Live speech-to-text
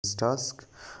task.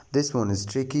 This one is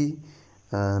tricky,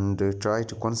 and try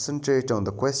to concentrate on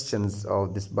the questions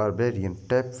of this barbarian.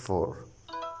 Tap 4,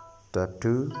 tap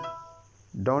 2,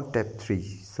 don't tap 3,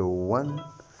 so 1,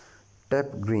 tap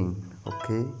green,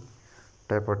 okay,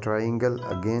 tap a triangle,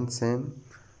 again same,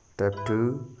 tap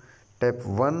 2, tap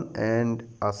 1 and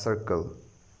a circle,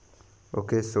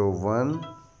 okay, so 1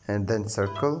 and then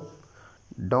circle,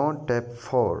 don't tap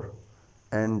 4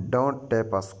 and don't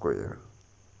tap a square.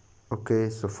 Okay,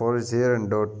 so 4 is here and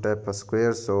don't tap a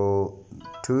square, so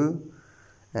 2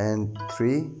 and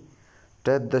 3.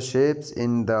 Tap the shapes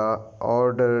in the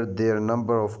order their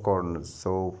number of corners,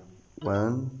 so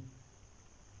 1,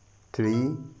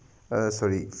 3,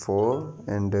 4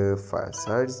 and 5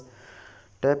 sides.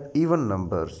 Tap even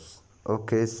numbers.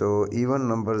 Okay, so even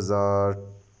numbers are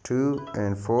 2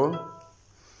 and 4.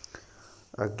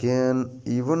 Again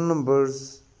even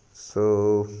numbers,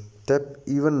 so tap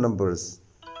even numbers.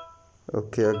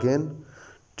 Okay, again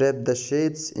tap the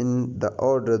shapes in the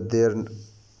order their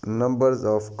numbers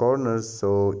of corners,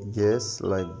 so yes,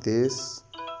 like this.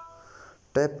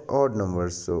 Tap odd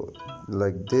numbers, so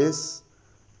like this.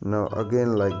 Now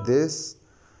again like this.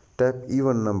 Tap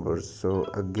even numbers, so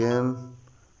again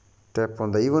tap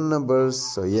on the even numbers.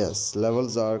 So yes,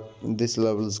 this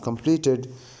level is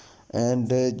completed, and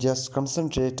just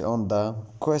concentrate on the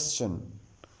question,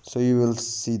 so you will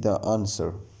see the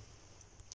answer.